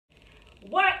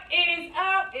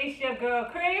It's your girl,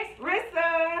 Chris.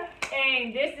 Rissa.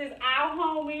 And this is our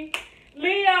homie,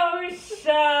 Leeosha.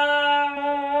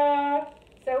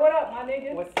 Say what up, my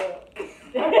nigga. What's up?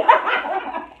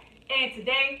 And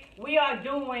today, we are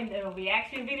doing the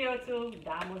reaction video to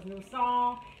Domo's new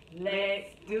song,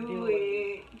 Let's Do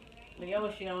It.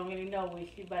 Leeosha don't really know what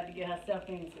she about to get herself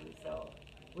into, so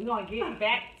we're going to get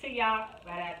back to y'all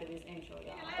right after this intro,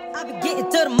 y'all. I be getting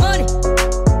to the money.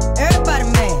 Everybody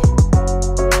mad.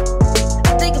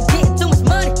 I think I'm getting too much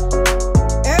money.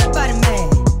 Everybody mad.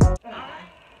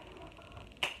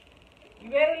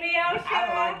 You ready, Leeosha?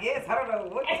 I guess. I don't know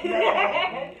what to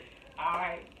say. All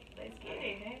right, let's get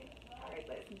it, man. All right,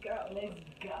 let's go. Let's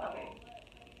go.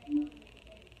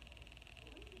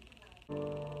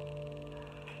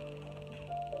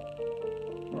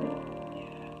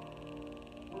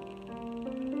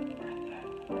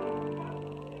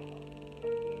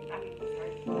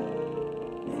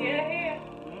 See her here?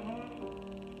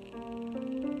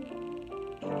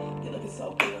 You're looking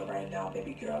so good right now,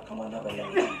 baby girl. Come on over and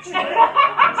let me eat you.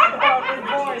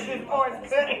 This voice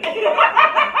good.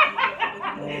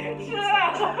 Shut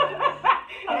up.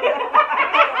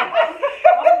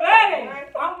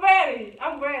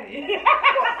 I'm ready.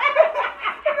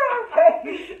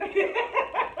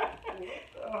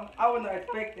 I was not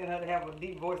expecting her to have a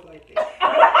deep voice like this.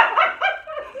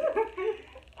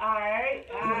 Alright.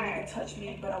 You can touch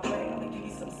me, but I'm waiting. I'm gonna give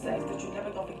you some sex that you never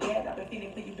gonna forget. I've been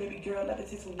feeling for you, baby girl. Ever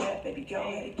since we met, baby girl.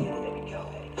 Had to get it, baby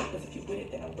girl. Cause if you with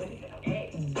it, then I'm with it.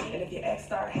 And if your ex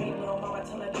start hating, little mama,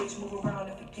 tell that bitch move around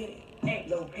and forget it.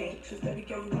 Little bitch, cause baby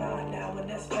girl, you lying now, and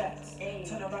that's facts.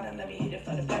 Turn around and let me hit it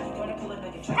from the back. You gonna pull a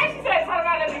nigga track. How she said, turn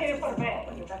around, let me hit it from the back?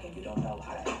 When you're rocking, you don't know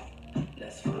how to act.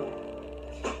 Let's fuck.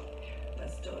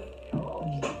 Let's do it.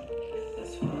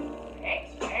 Let's fuck. Hey.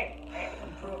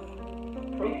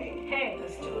 Hey,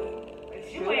 let's do it.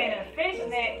 She wearing a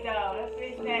fishnet though. A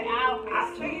fishnet outfit. I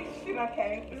see shit I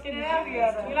came. You see that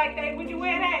outfit? You like that? Would you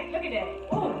wear that? Look at that.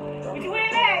 Ooh. Would you wear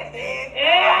that?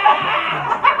 Yeah.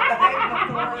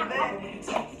 When you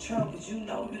take control, cause you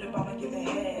know you the mama giving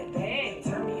head, baby.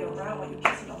 Turn me around when you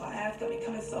kissing on my ass. Got me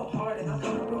coming so hard and I'm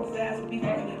coming real fast. We be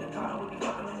fucking in the car, we be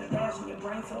fucking in the dash. And your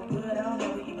brain so good, I don't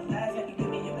know it even last. Like you give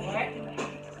me your head.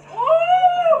 Ooh.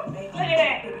 Look at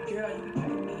that. Baby girl, you be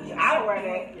picking me up. I wear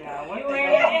that. Yeah, You wear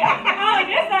that? Oh,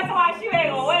 this that's why she ain't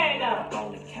gonna wear it though.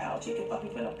 On the couch, you can fuck me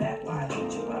from the back while I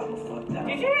eat you out. Fucked up.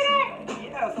 Did you hear that?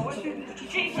 Yeah, so what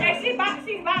She's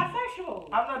bisexual.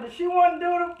 I don't know, does she want to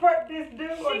do this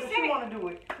dude or does she want to do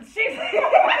it? She She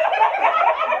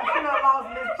done lost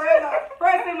this.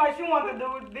 First seemed like she wanted to do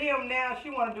them, now she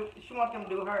want them to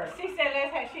do her. She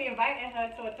said she invited her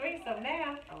to a threesome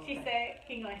now. Okay. She said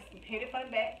he gonna hit it from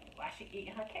the back while she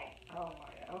eating her cat. Oh my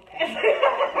God, okay.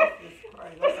 That's just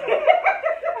crazy.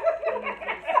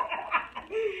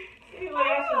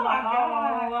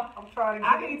 I'm trying to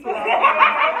get into it.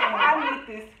 I need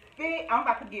this fit. I'm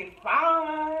about to get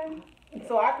fine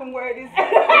so I can wear this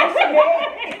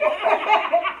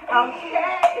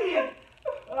okay.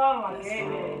 Oh my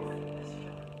goodness.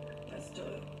 Let's do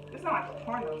it. This sounds like a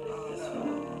porno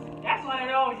song. That's one of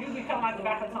those you be coming out the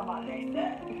back and talking about next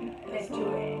time. Let's do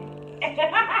it.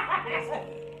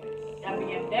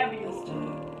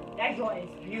 BMW. That joint is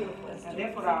beautiful. And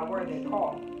that's what I wear that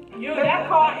car. That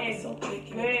car is so good,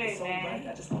 so man. right.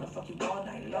 I just wanna fuck you all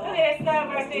night long. Look at that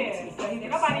stuff right there.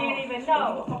 Nobody ain't even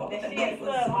know that she is sub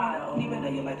I model. don't even know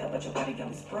you like that, but your body got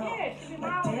me sprung. Yeah, she be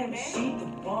Like modeling, damn, man. is she the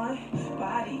one?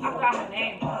 Body, I forgot her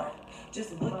name.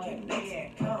 Just look at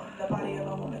me, come. The body of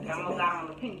a woman is I'm on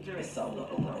the pink dress. so look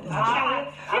a woman is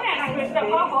She done switched up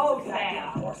her whole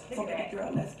style. So baby girl,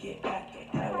 let's get back.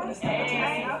 I don't wanna stop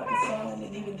Hey, until I see fucking sun,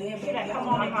 and even then, She baby, like, come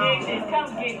I'm on and get this, come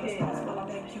get this. While I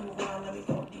make you run, let me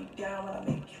go deep down. While I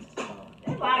make you come.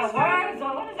 There's a lot of words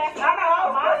on what is that? I know,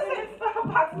 I'm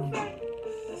about to say.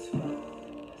 Let's fuck.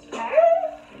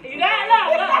 You got look.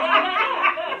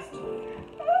 Let's do it.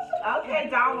 Okay,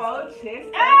 Domo, chest. She's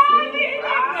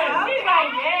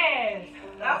like, yes.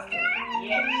 Okay.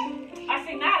 Yes. I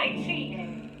see, now they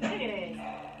cheating. Look at this.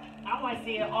 I want to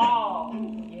see it all.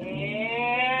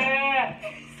 Yeah.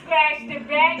 Scratch the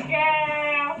back,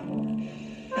 girl.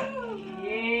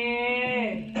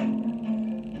 Yeah.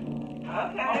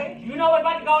 Okay. You know what's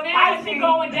about to go down? She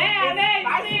going down. There, you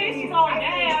see? She going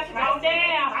down. She going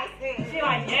down. She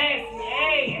like, yes.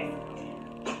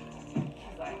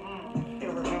 She's like,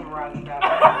 Still rememberizing that.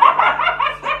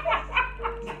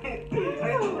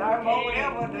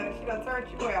 Whatever, she gonna turn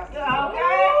you out.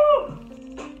 okay.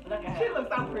 Look at her. She looks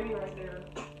so pretty right there.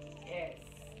 Yes.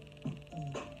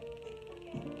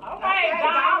 All right,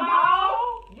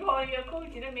 Domo. You holding your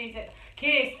coochie. That means that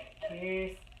kiss.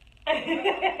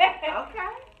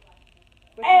 Okay.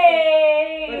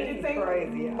 Hey! What you think?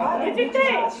 Crazy. What you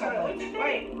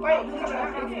think? Wait.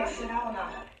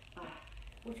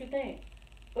 What you think?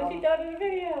 What you thought of the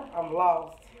video? I'm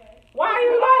lost. Why are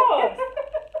you lost?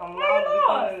 I'm Why you lost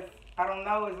lost? because I don't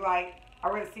know. It's like I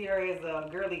really see her as a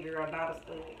girly girl, not a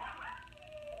stud.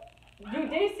 You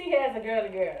did see her as a girly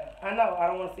girl. I know. I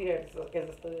don't want to see her as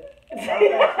a stud. I don't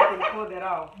think she can pull that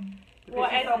off because Well,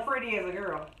 she's as so a- pretty as a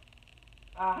girl.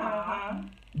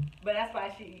 But that's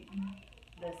why she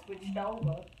switched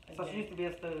over. So she used to be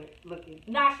a stud looking.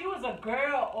 Nah, she was a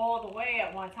girl all the way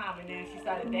at one time, and then she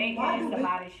started dating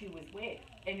somebody she was with,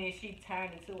 and then she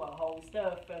turned into a whole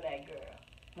stud for that girl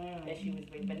that she was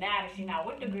with. But now that she not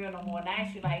with the girl no more, now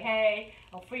she like, hey,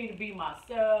 I'm free to be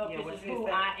myself. Yeah, well, this is she who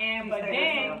said- I am. she But said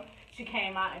then herself. she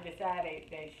came out and decided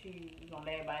that she was gonna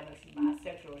let everybody know she's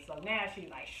bisexual. So now she's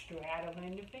like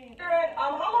straddling the fence.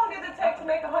 How long did it take to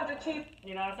make 100 cheese?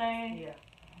 You know what I'm saying? Yeah.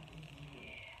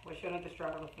 Well, she don't need to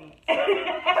straddle the fence.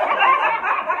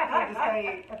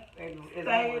 Stay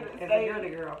As a girly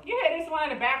girl. You had this one in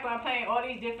the background playing all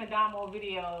these different Domo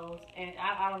videos, and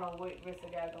I don't know what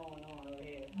Rissa got going on over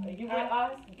here. Are you with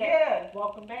us? Yeah.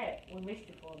 Welcome back. We missed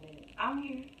you for a minute. I'm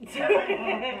here.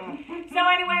 So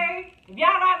anyway, if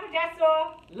y'all like what y'all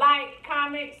saw, like,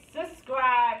 comment,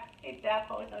 subscribe, hit that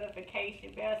post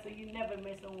notification bell so you never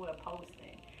miss when we're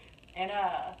posting. And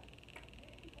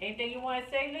anything you want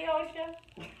to say, Leeosha?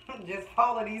 Just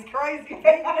follow these crazy people.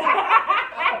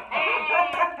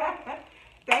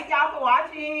 Thank y'all for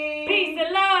watching. Peace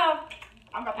and love.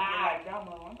 I'm about to get like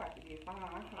Domo. I'm about to get fine.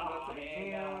 I'm gonna go to the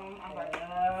gym. I'm about to, so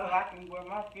I can wear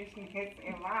my fishnets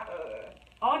and my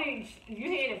Only you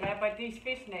hear this, right? But these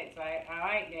fishnets, right? All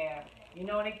right, there. You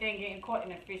know anything getting caught in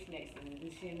the fishnets?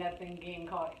 And shit, nothing getting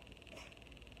caught.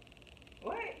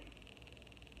 what?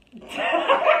 She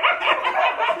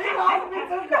lost me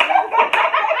too.